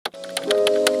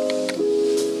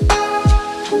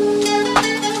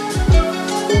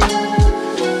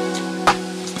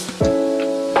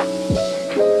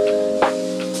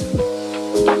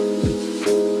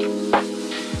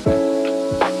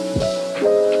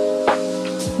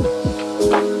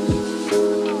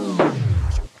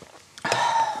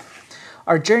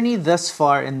Our journey thus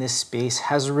far in this space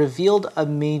has revealed a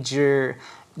major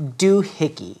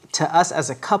doohickey to us as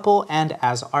a couple and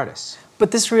as artists.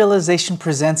 But this realization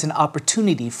presents an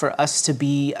opportunity for us to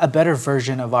be a better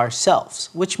version of ourselves,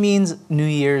 which means New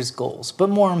Year's goals, but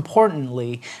more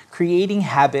importantly, creating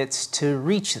habits to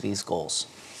reach these goals.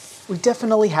 We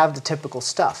definitely have the typical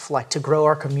stuff, like to grow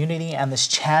our community and this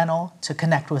channel, to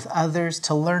connect with others,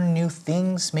 to learn new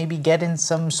things, maybe get in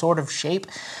some sort of shape.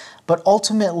 But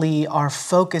ultimately, our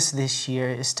focus this year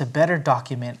is to better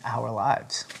document our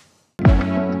lives.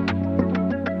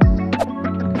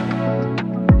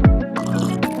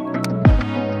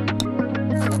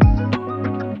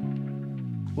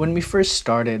 When we first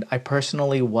started, I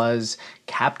personally was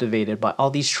captivated by all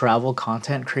these travel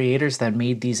content creators that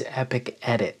made these epic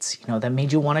edits, that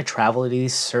made you want to travel to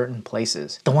these certain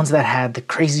places. The ones that had the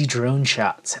crazy drone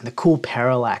shots and the cool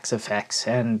parallax effects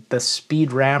and the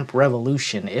speed ramp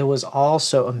revolution. It was all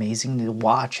so amazing to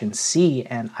watch and see,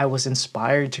 and I was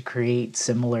inspired to create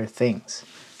similar things.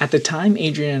 At the time,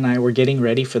 Adrienne and I were getting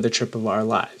ready for the trip of our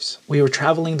lives. We were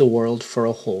traveling the world for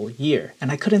a whole year,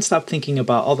 and I couldn't stop thinking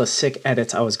about all the sick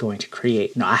edits I was going to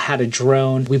create. I had a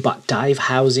drone, we bought dive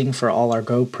housing for all our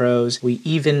GoPros, we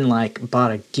even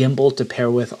bought a gimbal to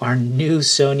pair with our new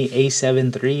Sony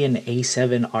a7 III and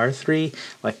a7R III.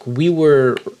 We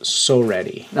were so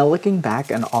ready. Now looking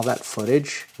back on all that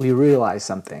footage, we realized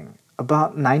something.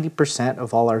 About 90%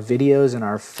 of all our videos and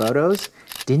our photos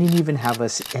didn't even have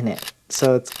us in it.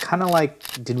 So it's kind of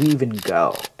like, did we even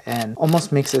go? And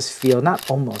almost makes us feel, not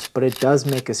almost, but it does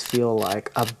make us feel like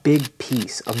a big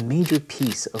piece, a major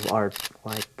piece of our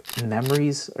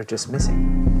memories are just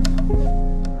missing.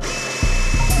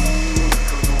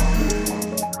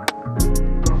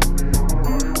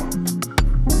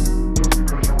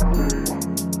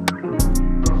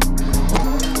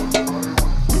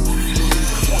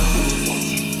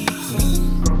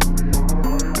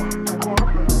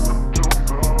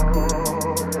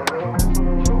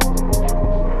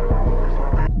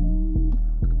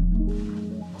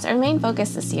 Our main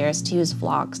focus this year is to use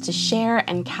vlogs to share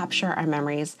and capture our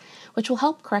memories, which will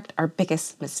help correct our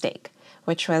biggest mistake,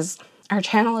 which was our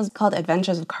channel is called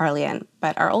Adventures of Carlian,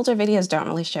 but our older videos don't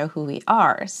really show who we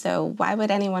are, so why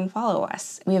would anyone follow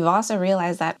us? We've also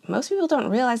realized that most people don't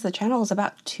realize the channel is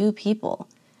about 2 people,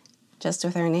 just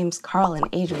with our names Carl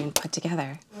and Adrienne put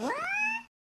together.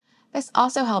 This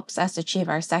also helps us achieve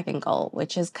our second goal,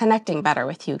 which is connecting better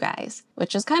with you guys,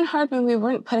 which is kind of hard when we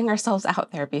weren't putting ourselves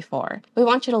out there before. We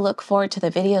want you to look forward to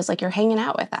the videos like you're hanging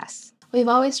out with us. We've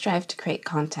always strived to create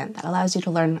content that allows you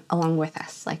to learn along with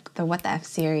us, like the What the F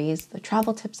series, the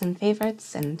travel tips and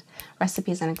favorites, and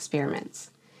recipes and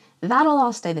experiments. That'll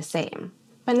all stay the same,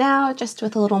 but now just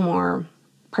with a little more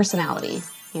personality,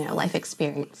 life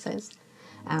experiences,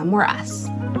 more us.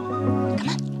 Come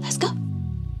on, let's go.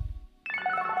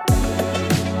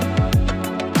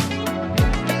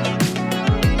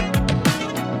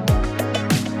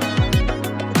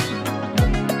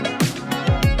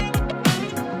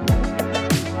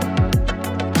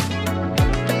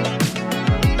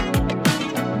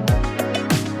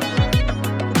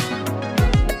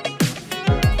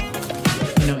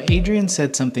 Adrienne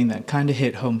said something that kind of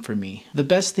hit home for me. The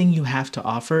best thing you have to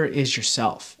offer is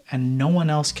yourself, and no one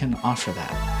else can offer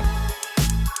that.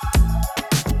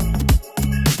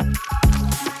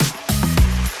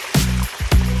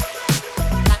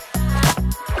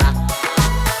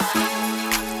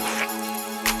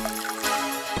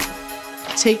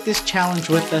 Take this challenge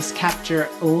with us, capture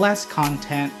less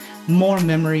content, more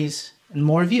memories, and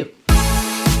more of you.